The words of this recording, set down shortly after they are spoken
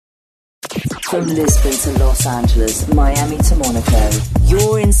From Lisbon to Los Angeles, Miami to Monaco,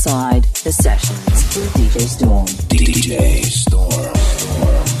 you're inside the sessions with DJ Storm. DJ Storm.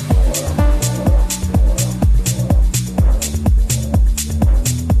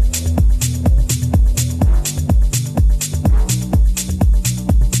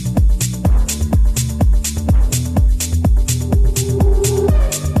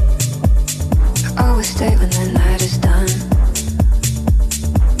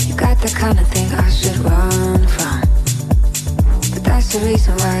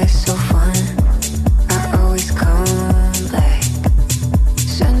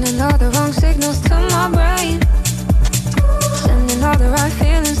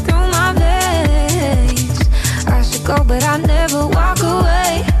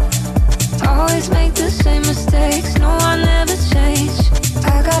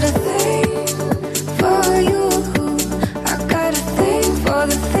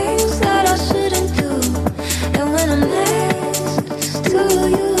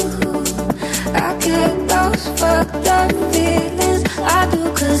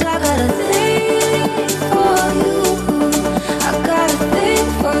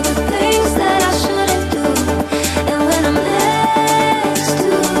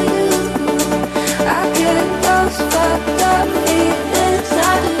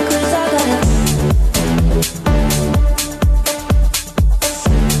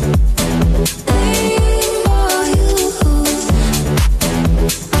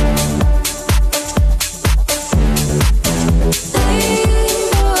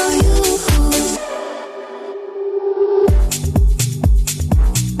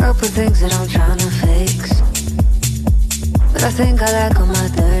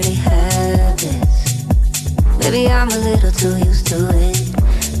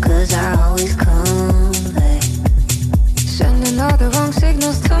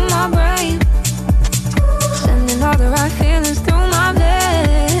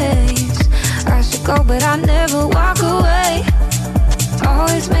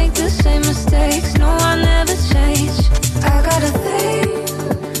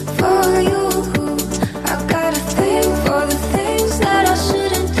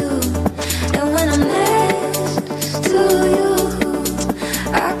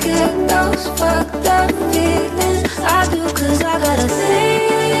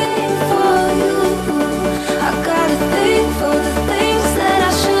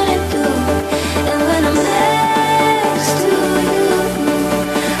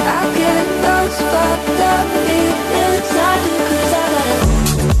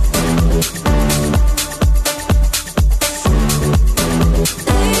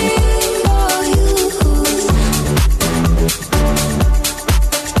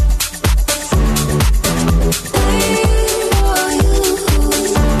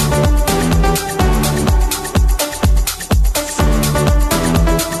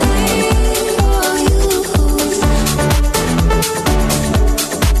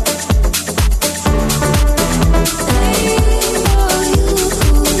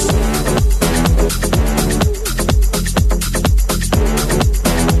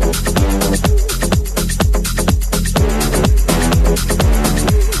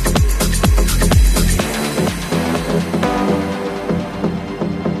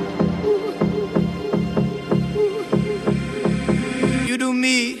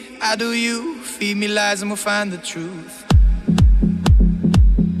 And we'll find the truth.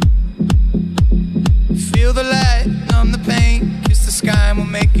 Feel the light, numb the pain, kiss the sky and we'll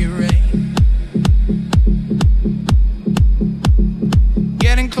make it rain.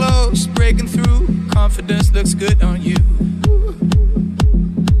 Getting close, breaking through, confidence looks good on you.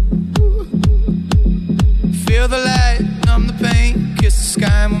 Feel the light, numb the pain, kiss the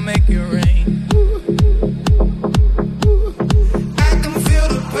sky and we'll make it rain.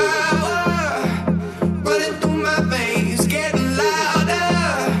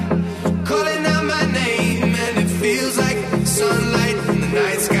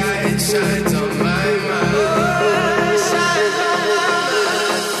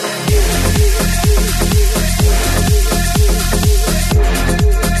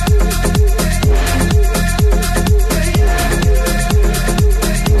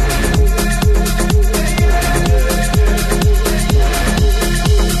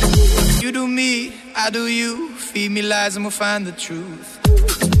 And we'll find the truth.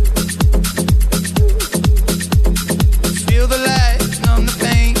 Feel the light, numb the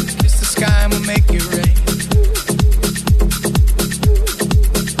pain, kiss the sky and we'll make it rain.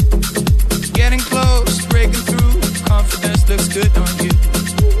 Getting close, breaking through, confidence looks good on you.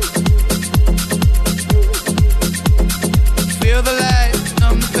 Feel the light,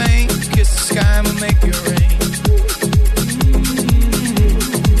 numb the pain, kiss the sky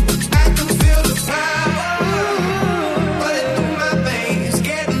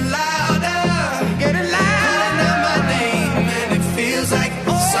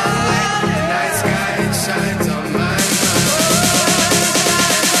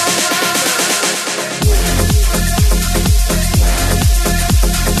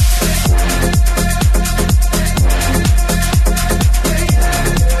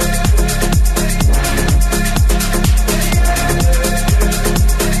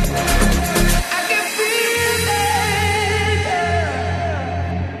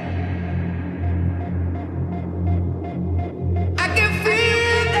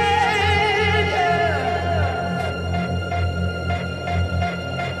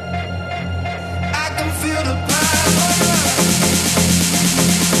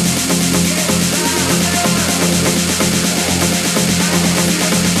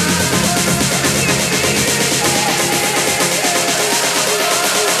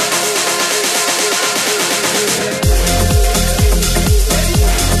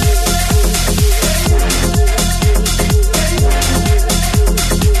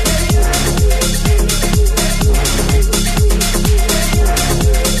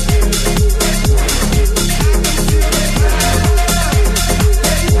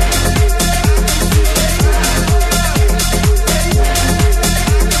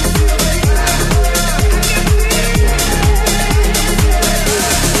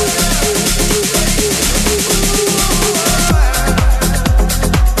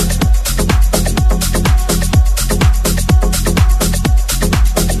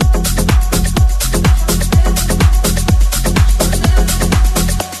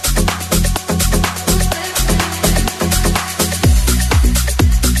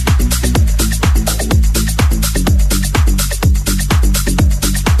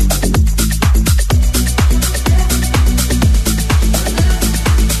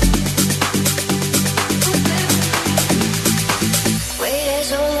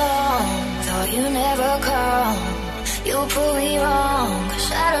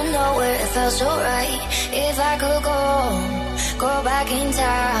felt so right. If I could go back in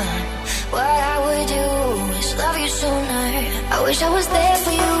time, what I would do is love you sooner. I wish I was there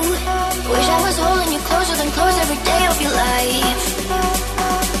for you. Wish I was holding you closer than close every day of your life.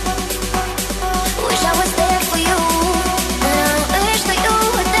 Wish I was there for you. And I wish that you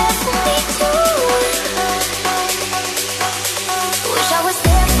were there for me too. Wish I was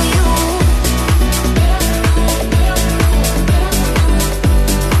there for you.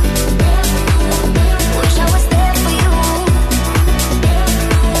 Wish I was there for you.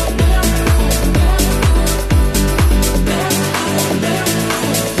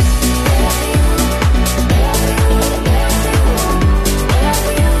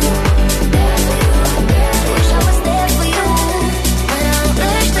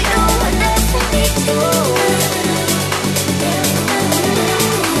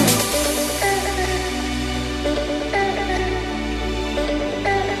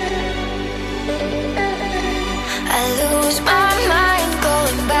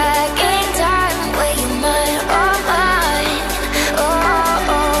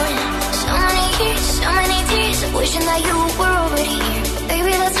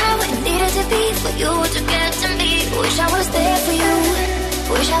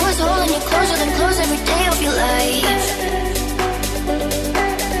 Holding you closer than close every day of your life.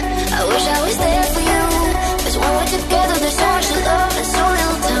 I wish I was there for you, 'cause when we're together there's so much to love and so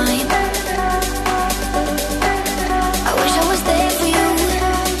little time. I wish I was there for you.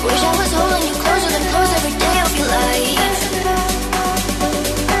 Wish I was holding you closer than close every day of your life.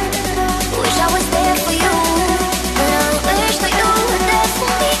 Wish I was there for you. And I wish that you were there for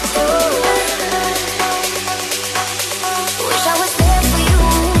me too. Wish I was there for you.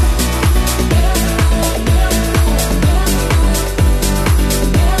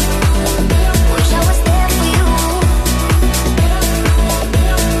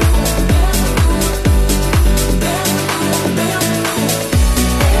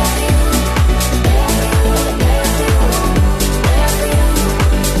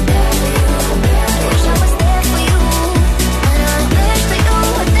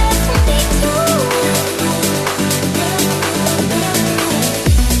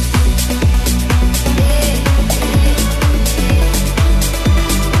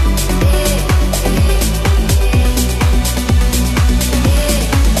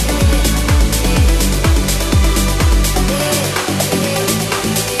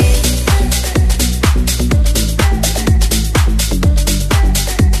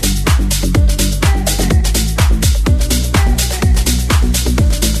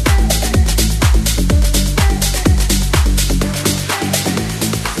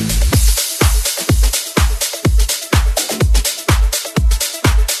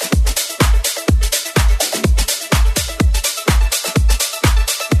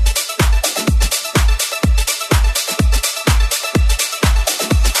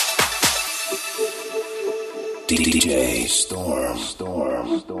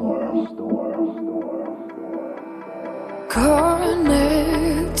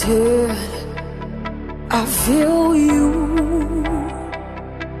 Connected, I feel you.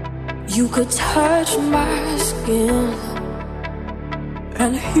 You could touch my skin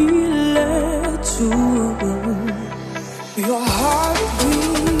and heal it too. Your heart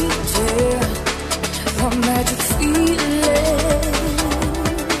beating, the magic feeling,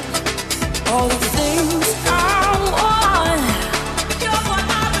 all the things I want. You're what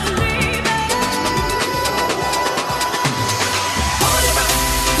I believe in. Hold your breath,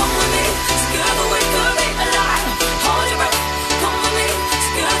 come with me. Together we could be alive. Hold your breath, come with me.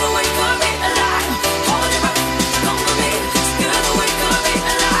 Together we could be alive. Hold your breath, come with me. Together we could be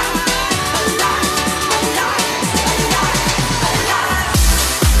alive. Alive, alive, alive, alive.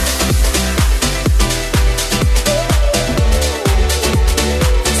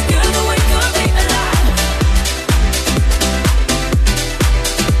 Together we could be alive.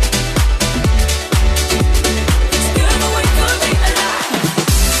 Together we could be alive.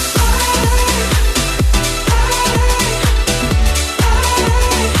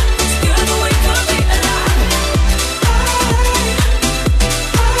 Together we could be alive.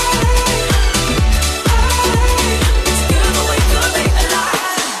 Together we could be alive.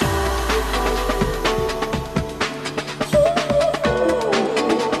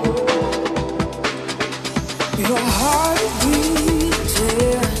 Your heart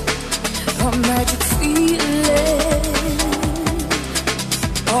beating, a magic feeling,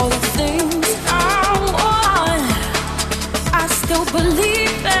 all the things I want, I still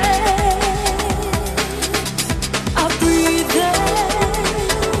believe it. I breathe it,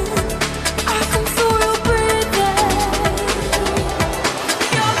 I can feel you breathing.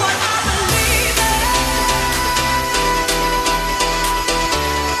 You're what I believe.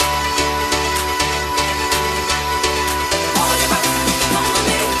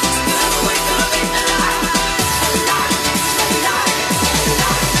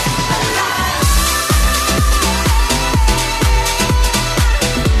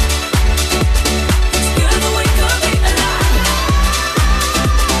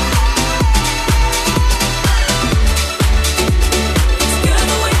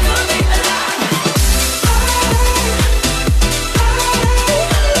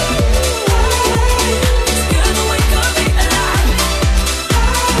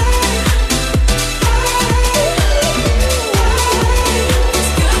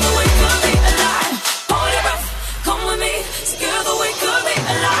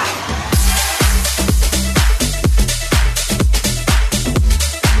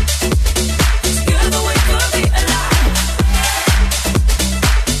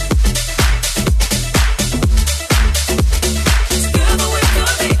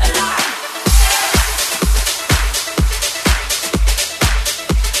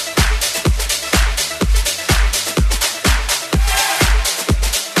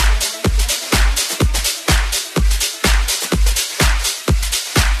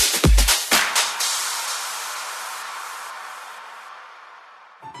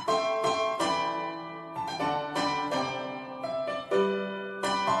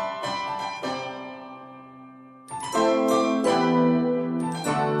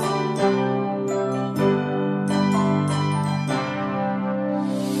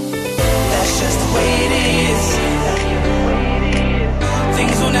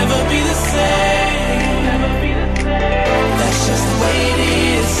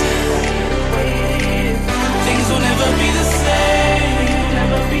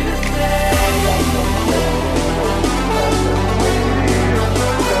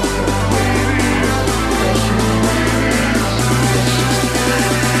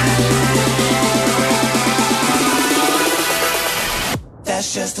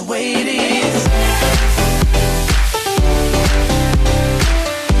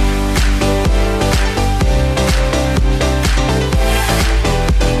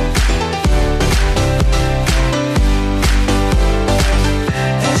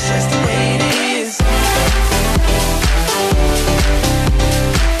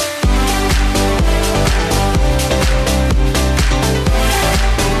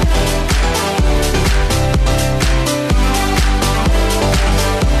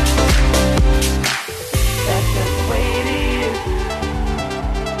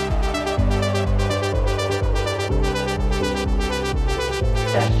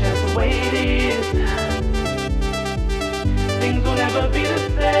 things will never be the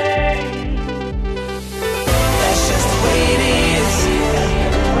same. That's just the way it is.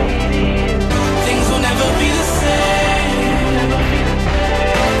 Things will never be the same.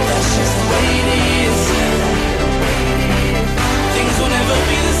 That's just the way it is. Things will never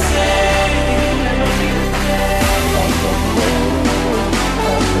be the same.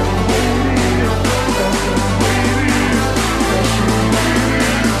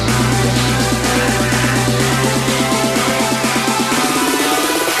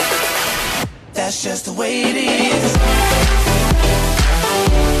 That's just the way it is.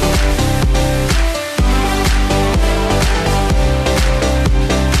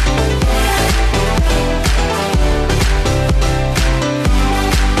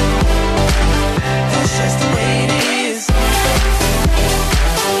 That's just the way it is.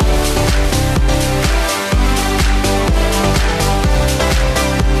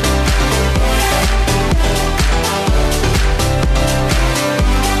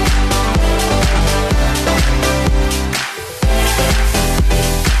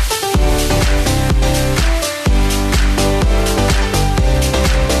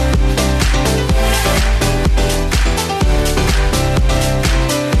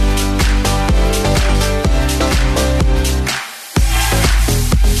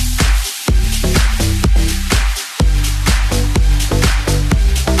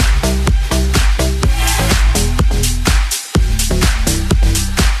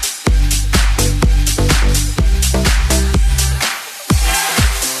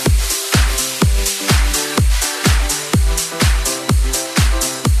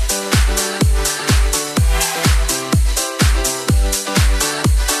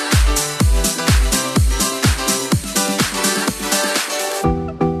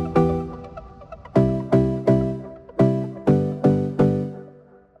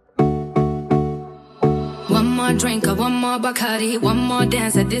 Bacardi, one more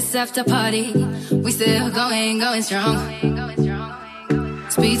dance at this after party. We still going strong.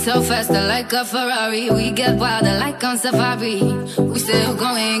 Speed so faster like a Ferrari. We get wilder like on safari. We still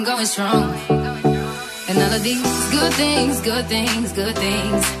going strong. And all of these good things, good things, good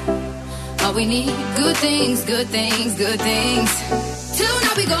things. All we need, good things, good things, good things. Till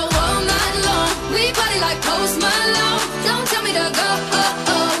now we go all night long. We party like Post Malone. Don't tell me to go.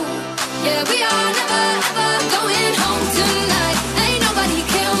 Yeah, we are never ever going home tonight. Ain't nobody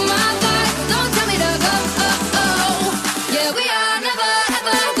kill my vibe. Don't tell me to go. Yeah, we are never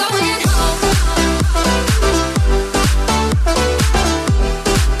ever going home.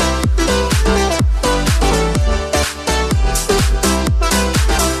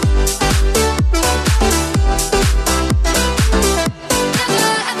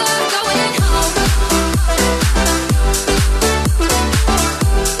 Never ever going home.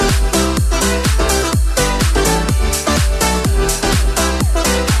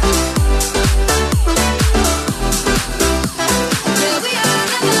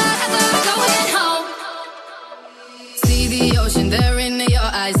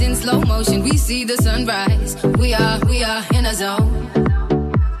 We see the sunrise. We are in a zone.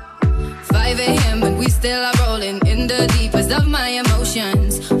 5 a.m. and we still are rolling in the deepest of my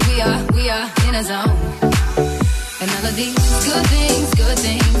emotions. We are in a zone. And all of these good things, good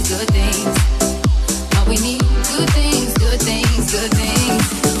things, good things. All we need, good things, good things, good things.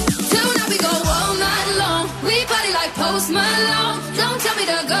 Till now we go all night long. We party like Post Malone. Don't tell me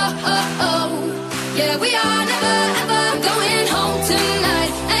to go. Yeah, we are never ever going home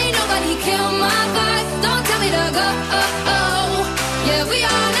tonight. Ain't nobody kill my vibe. Don't tell me to go. Yeah, we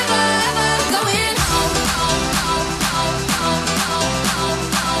are never ever going home.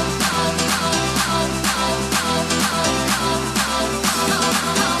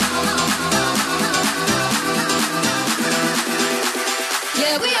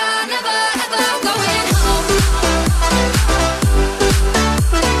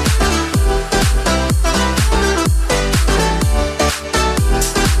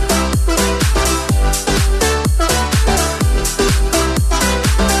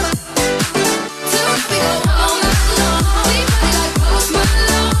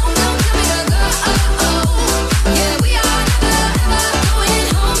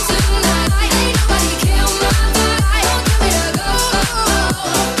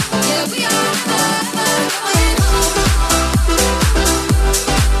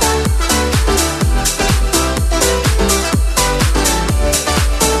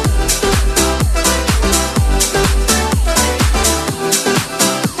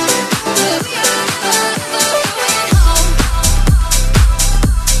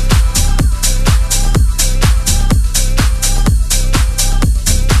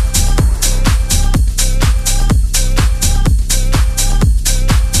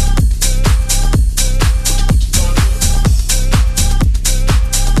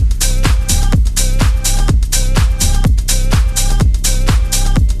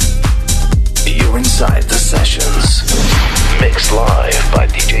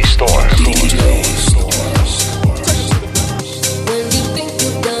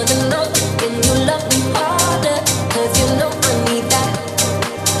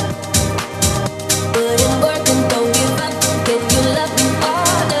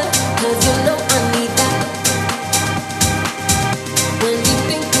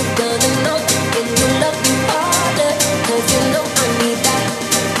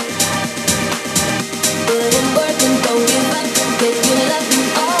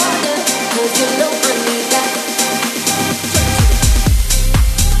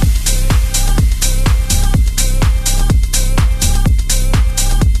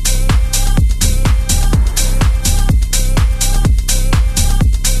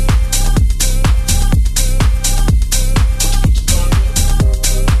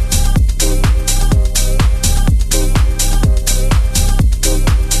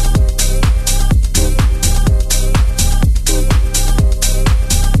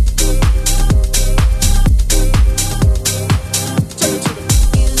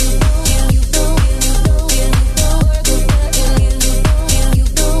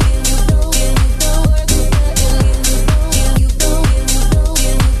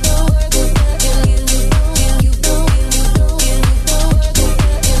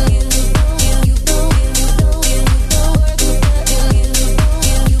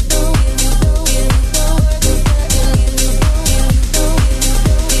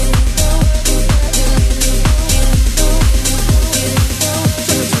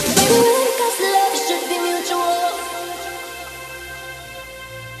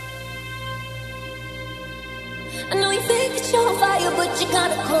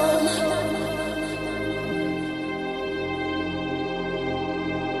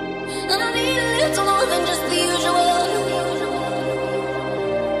 And I need a little more than just the usual.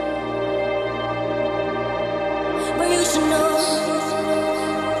 But you should know.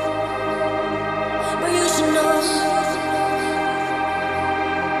 But you should know.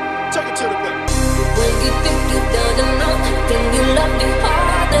 Take it to the back. When you think you've done enough, then you love me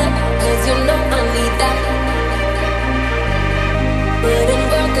harder. Cause you know I need that. Put in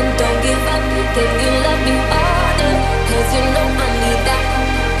work and don't give up. Then you love me harder. Cause you know I need that.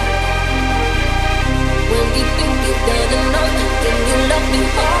 When you think you've done enough, then you love me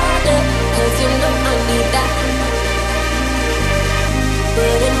harder. Cause you know I need that.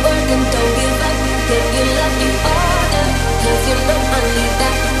 Put in work and don't give up. Then you love me harder. Cause you know I need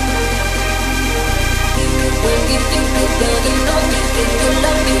that. When you think you've done enough, then you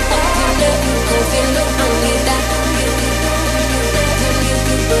love me harder. Cause you know I need that.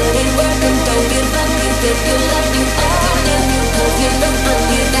 Put in work and don't give up. Then you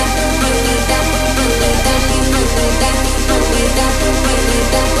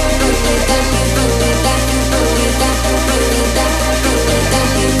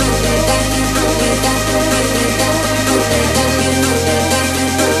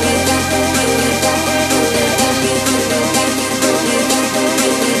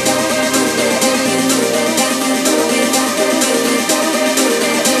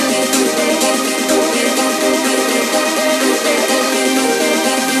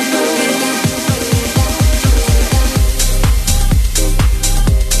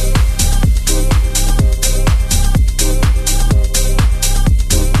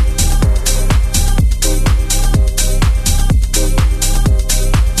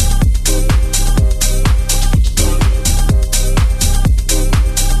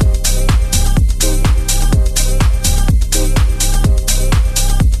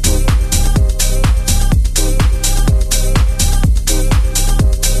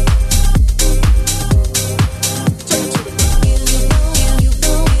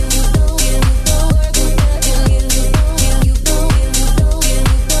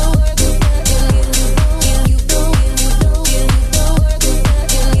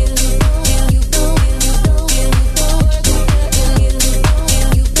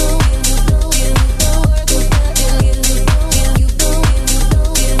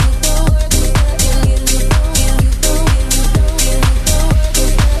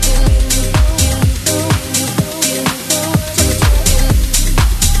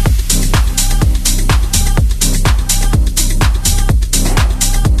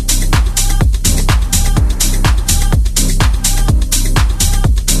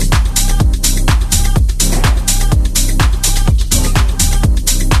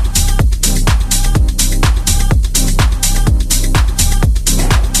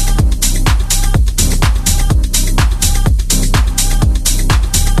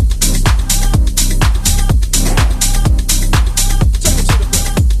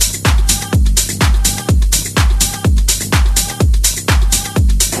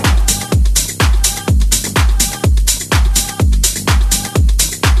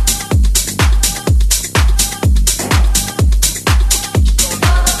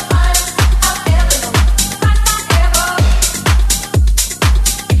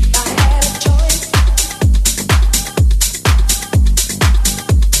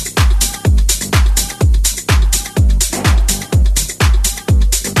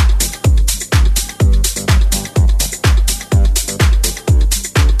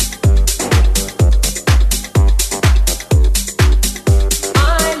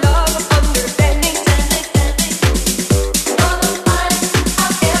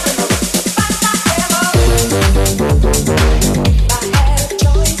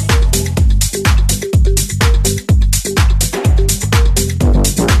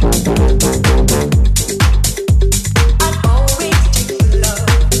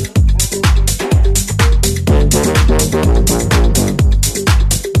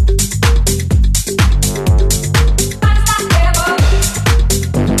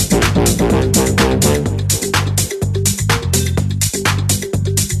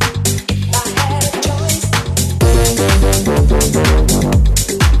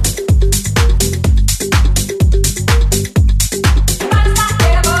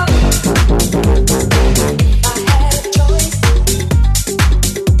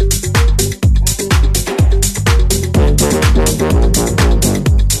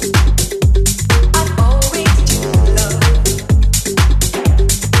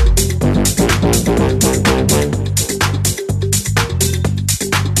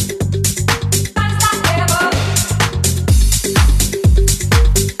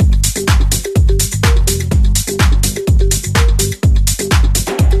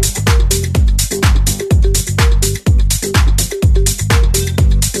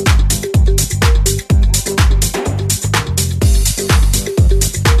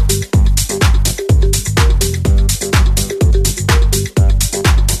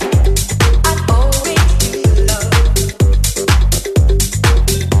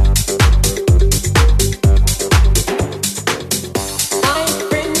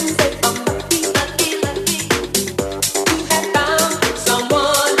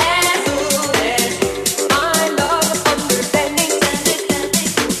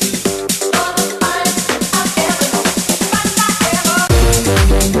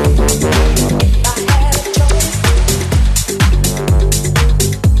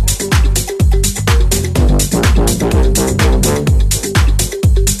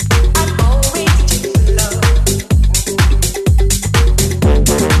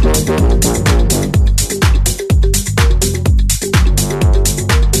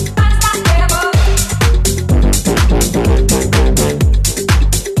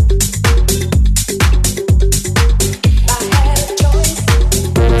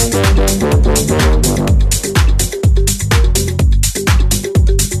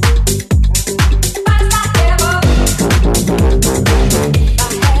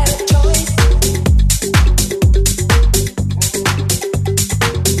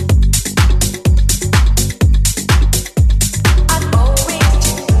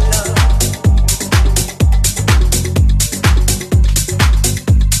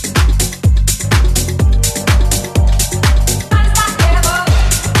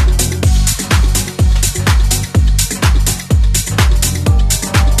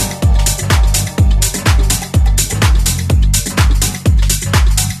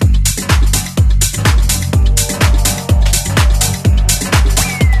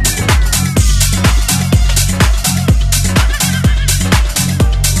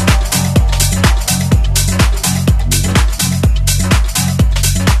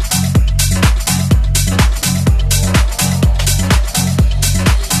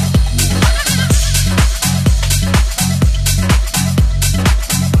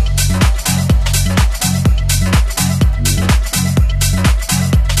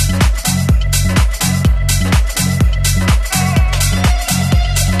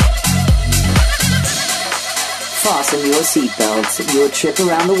fasten your seatbelts. Your trip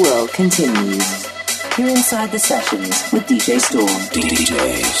around the world continues. You're inside the sessions with DJ Storm.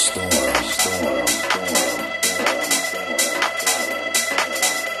 DJ Storm.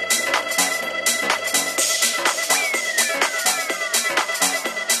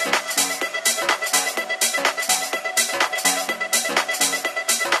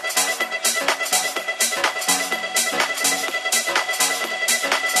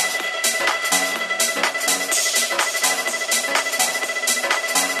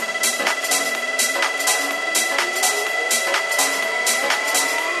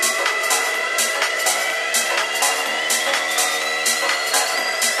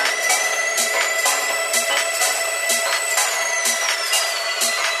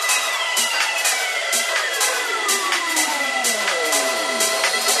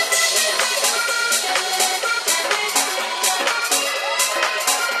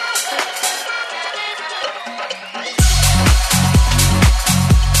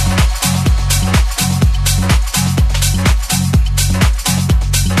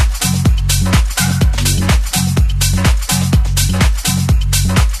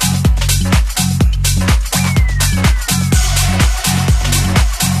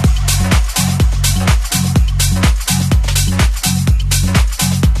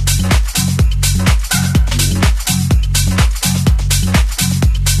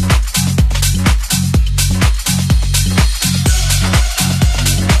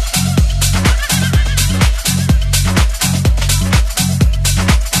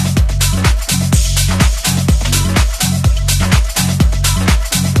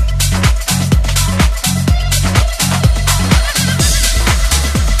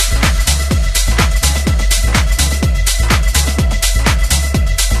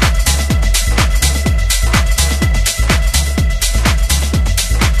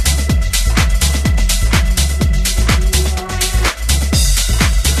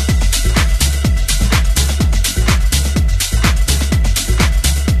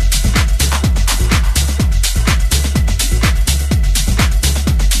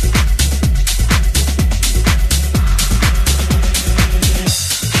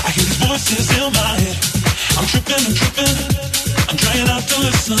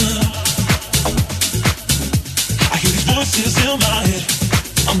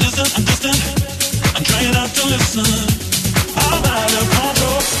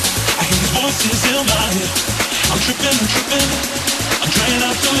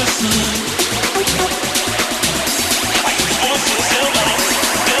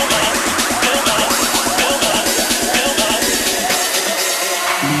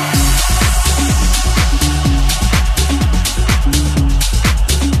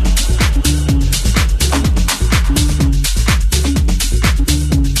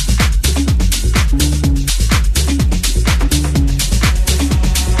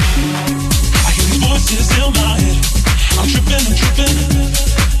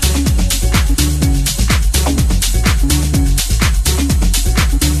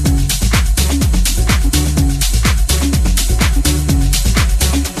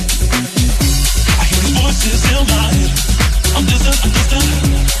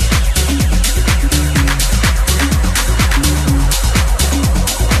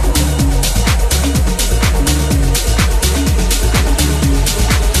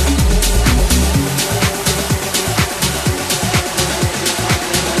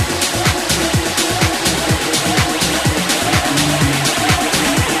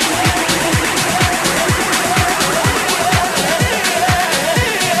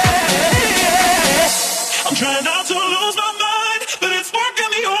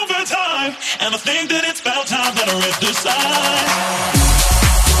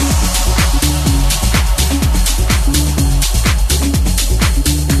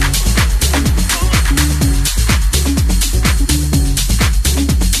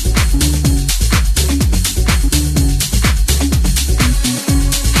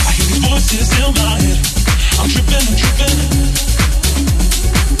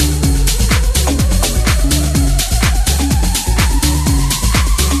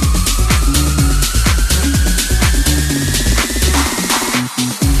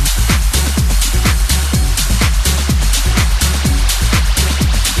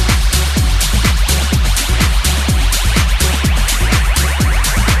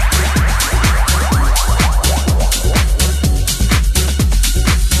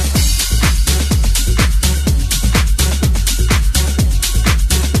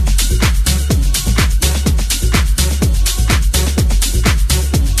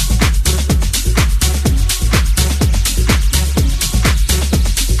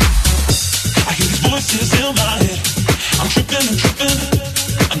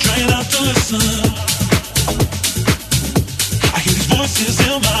 listen. I hear these voices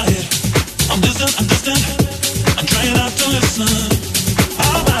in my head. I'm distant. I'm trying not to listen.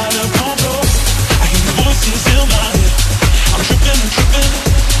 I'm out of control. I hear these voices in my head. I'm tripping.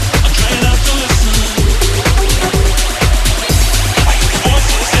 I'm trying not to listen. I hear these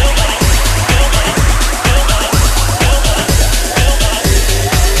voices in my head.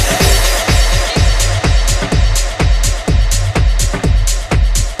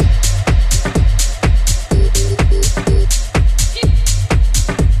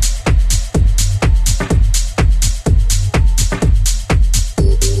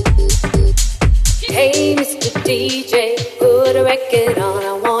 DJ, put a record on,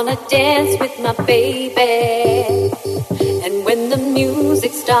 I wanna dance with my baby. And when the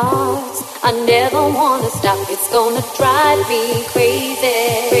music starts, I never wanna stop. It's gonna drive me crazy.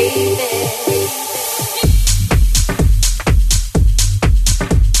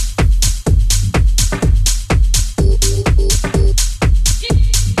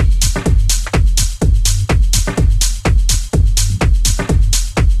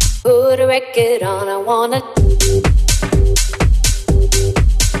 Put a record on, I wanna.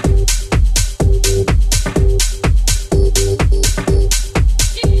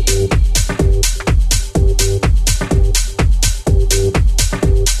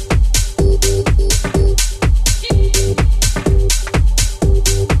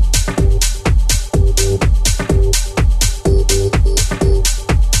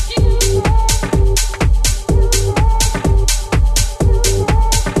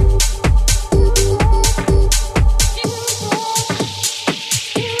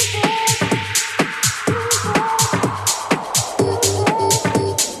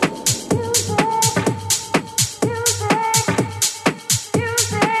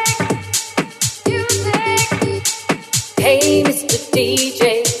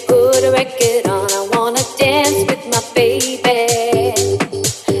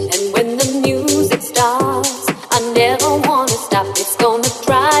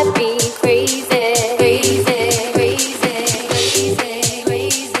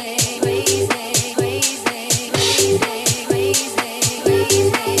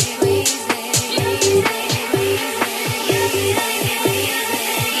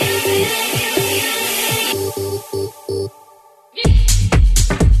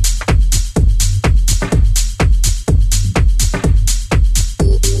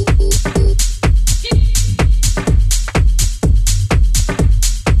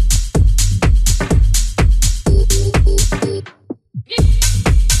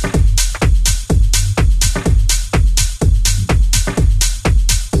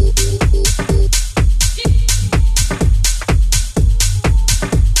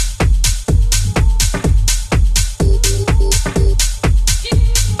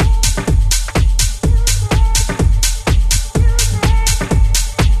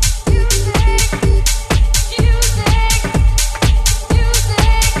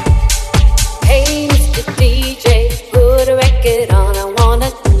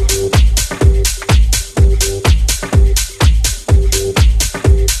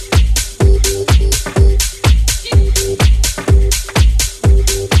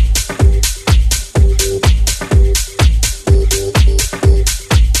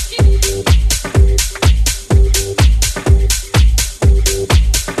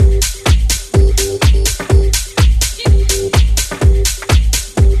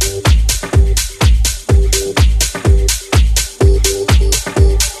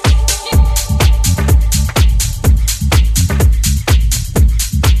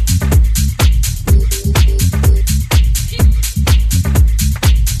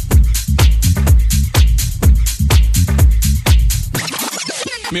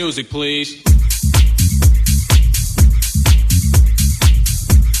 Music, please.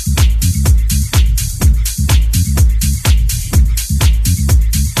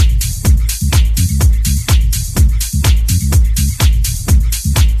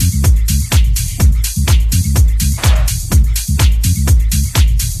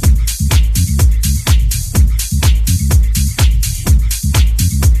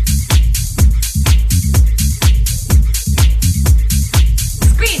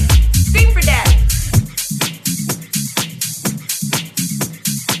 Scream for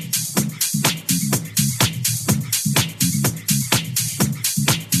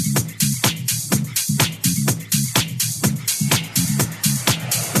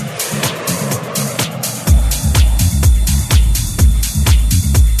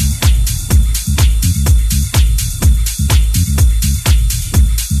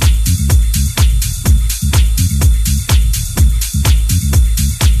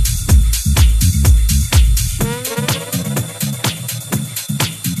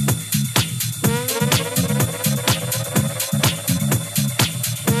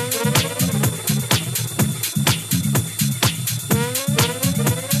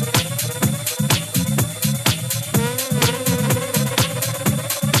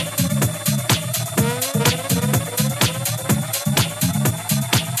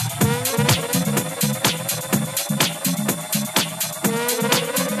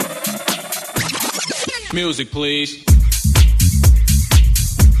Music, please.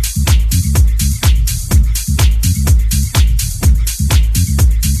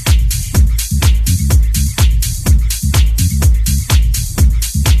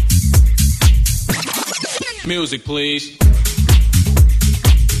 Music, please.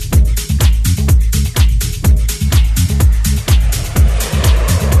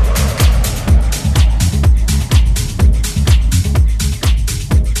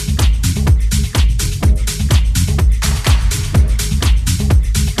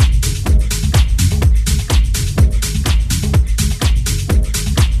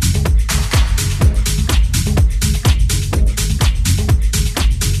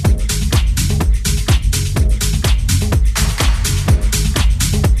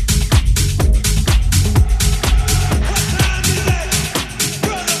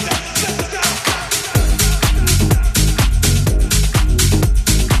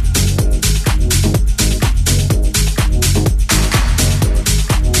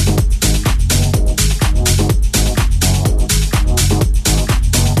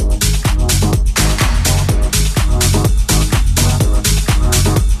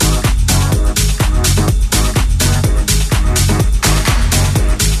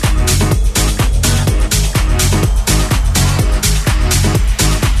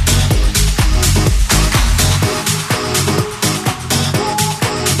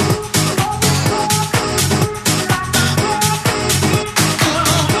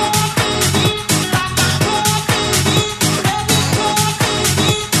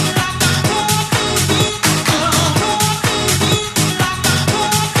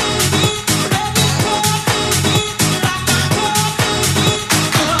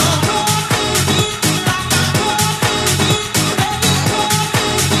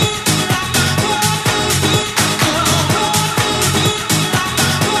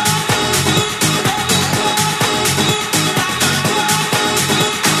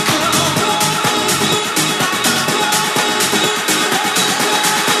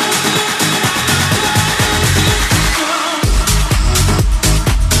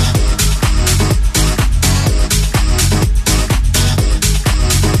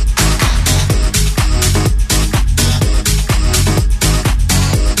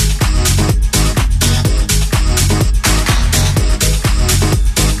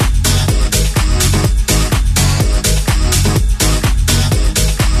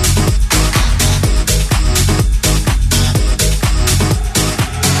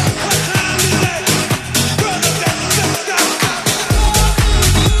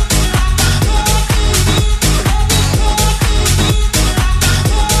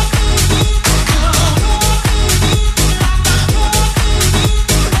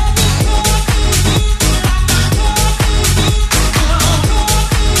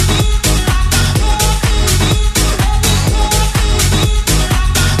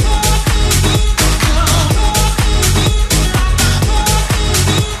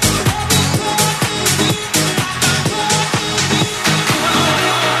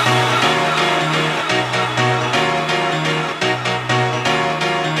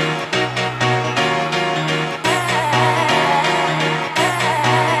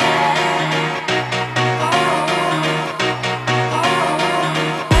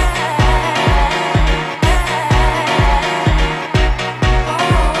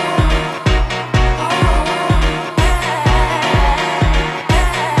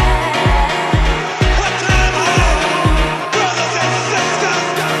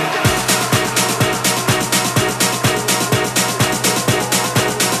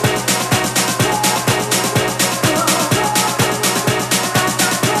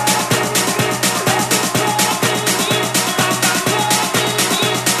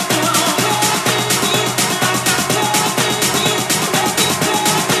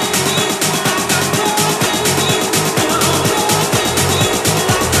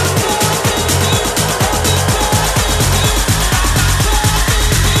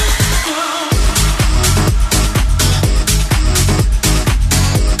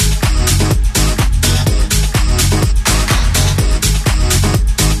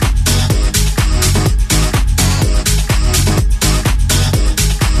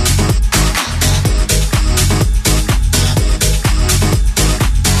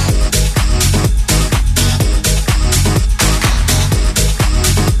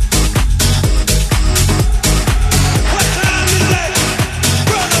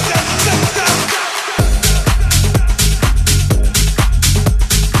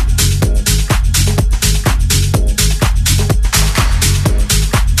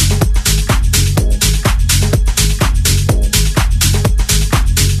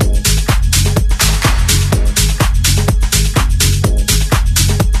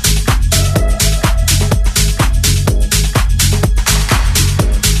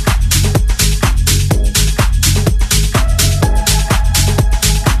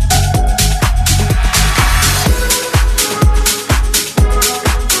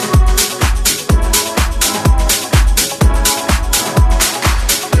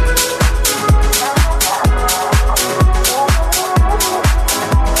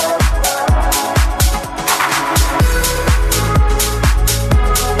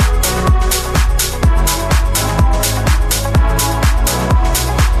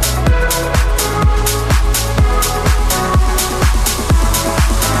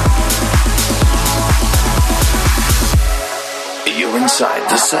 inside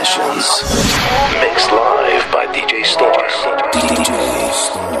the sessions. Mixed live by DJ Storm. DJ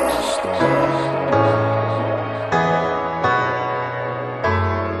Storm.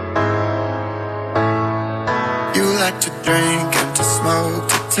 You like to drink and to smoke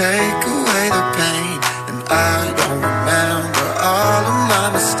to take away the pain. And I don't remember all of my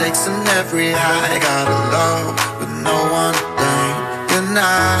mistakes and every I got alone with no one blame. You're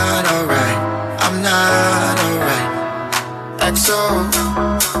not alright, I'm not alright. XO,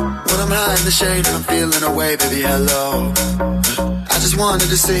 when I'm high in the shade and I'm feeling away, baby, hello. I just wanted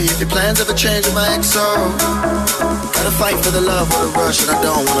to see if your plans ever change with my XO. Gotta fight for the love with a rush and I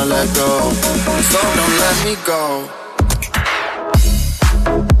don't wanna let go. So don't let me go.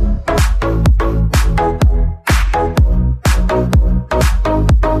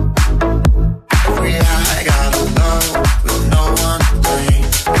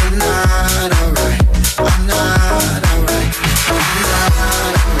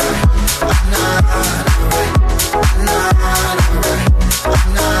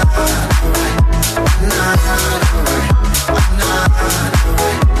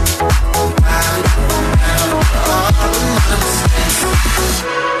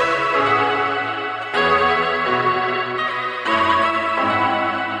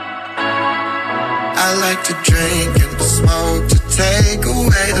 To drink and to smoke to take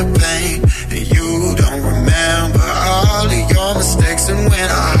away the pain. And you don't remember all of your mistakes. And when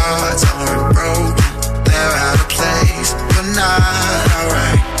our hearts aren't broken, they're out of place. You're not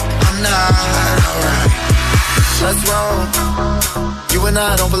alright, I'm not alright. Let's roll. You and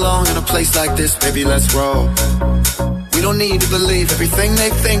I don't belong in a place like this, baby, let's roll. We don't need to believe everything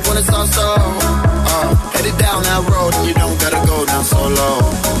they think when it's on slow. Headed down that road and you don't gotta go down so low.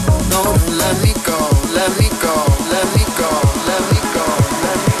 No, don't let me go, let me go, let me go, let me go,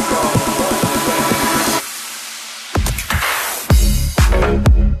 let me go.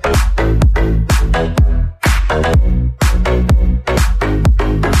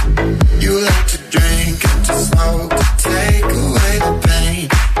 You like to drink and to smoke to take away the pain.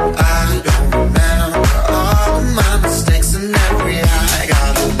 I don't remember all of my mistakes and every I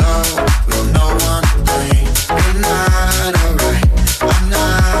got alone with no one to blame. You're not alright, I'm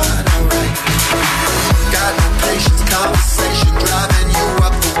not alright. Got no patience, conversation driving you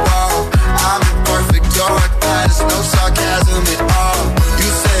up the wall. I'm imperfect, you're a goddess, no sarcasm at all. You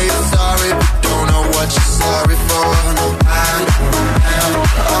say you're sorry, but don't know what you're sorry for. No, I don't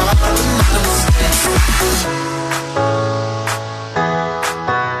remember all of my mistakes.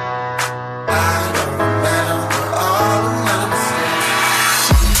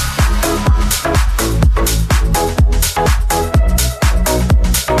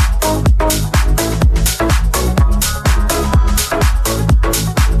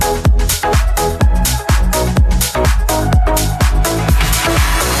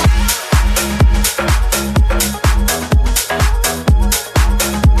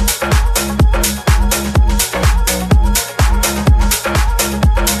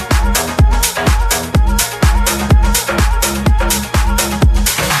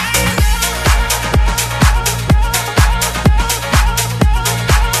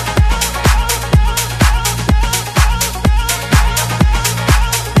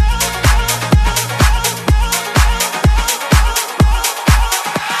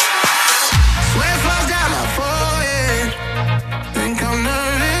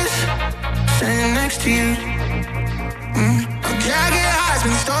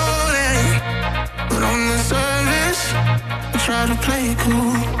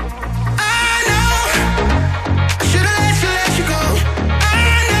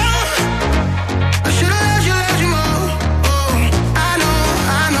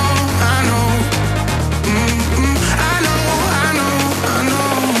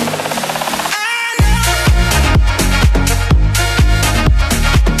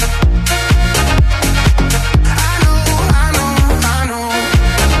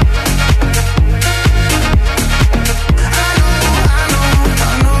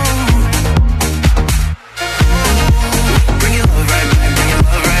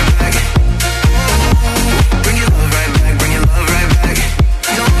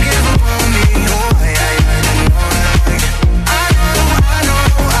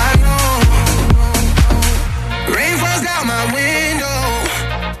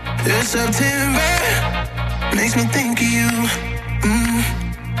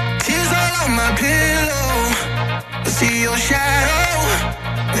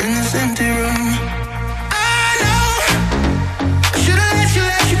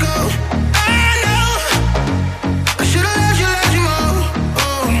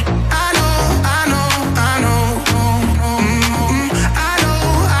 I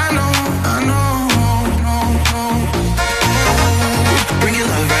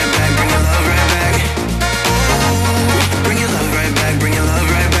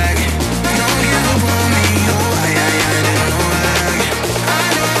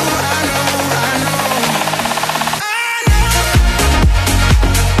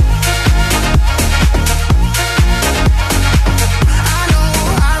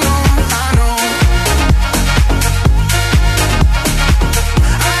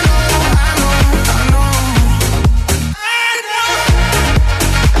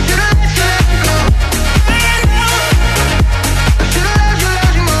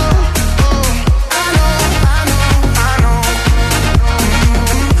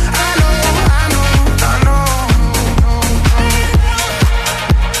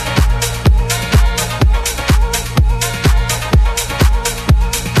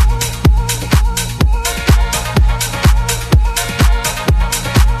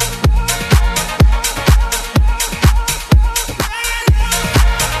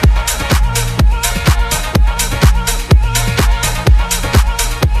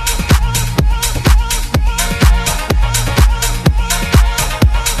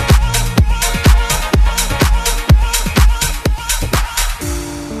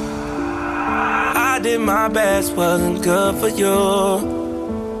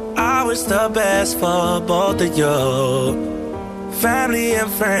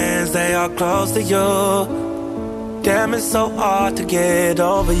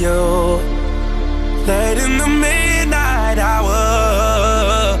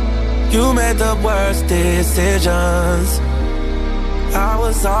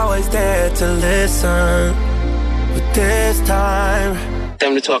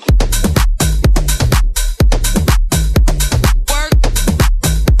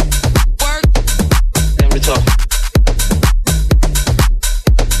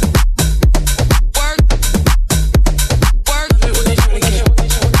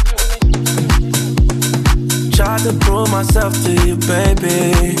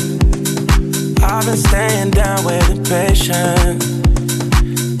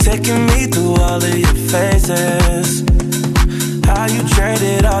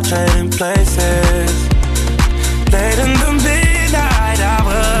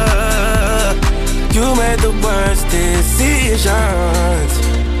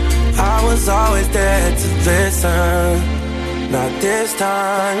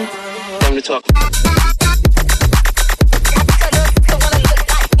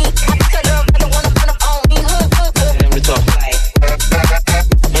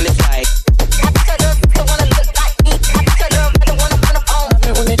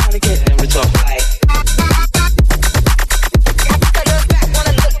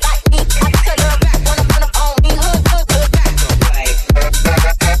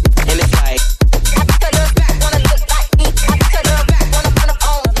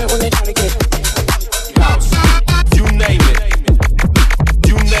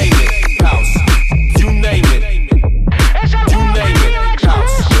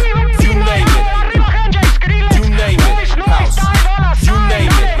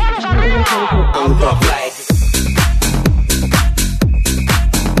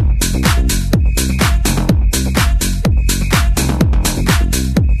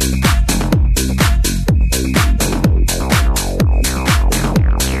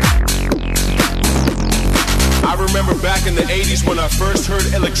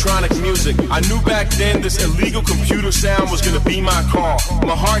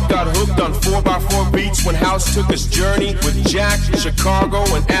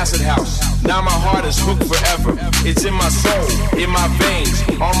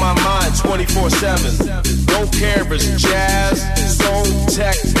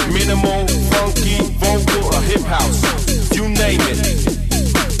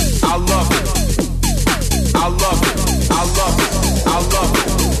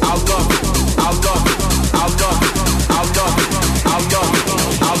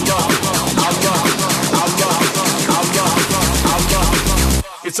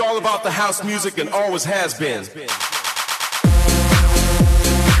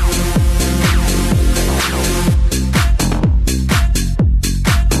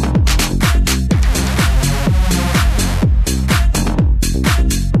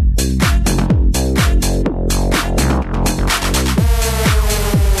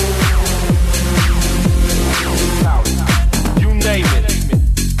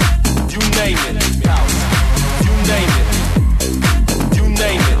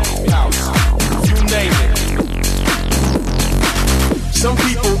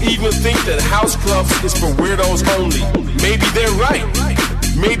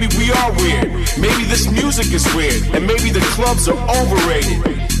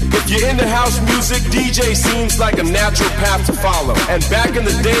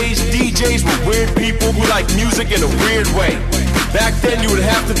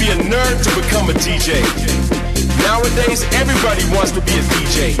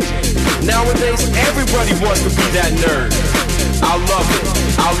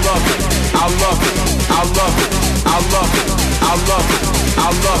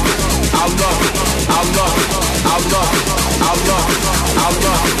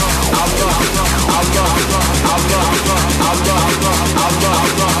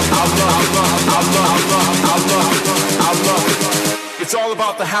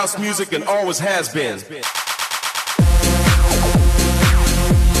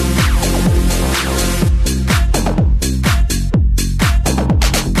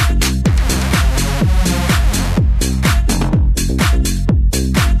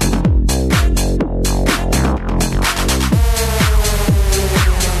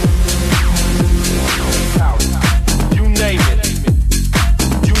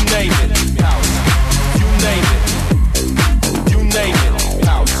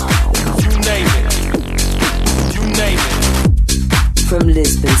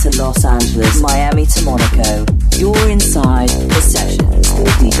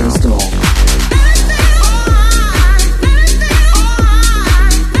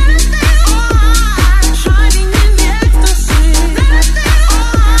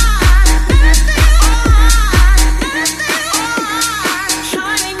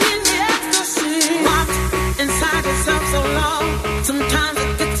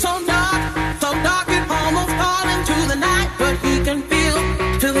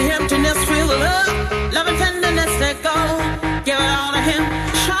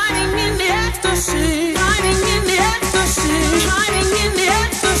shining in the ecstasy, shining in the ecstasy, shining in the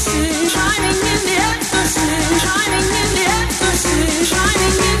ecstasy, shining in the ecstasy, shining in the ecstasy,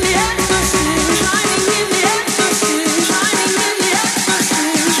 shining in the ecstasy, shining in the ecstasy, shining in the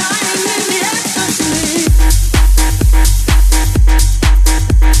ecstasy, shining in the ecstasy.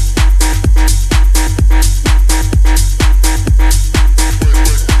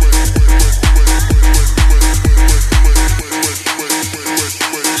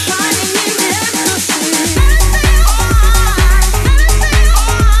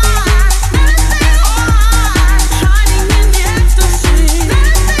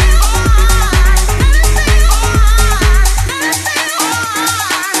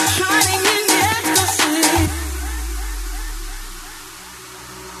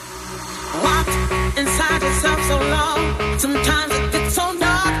 Sometimes it gets so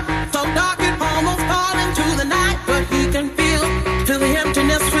dark it almost falls into the night. But he can feel the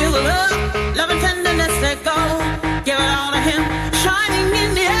emptiness, feel the love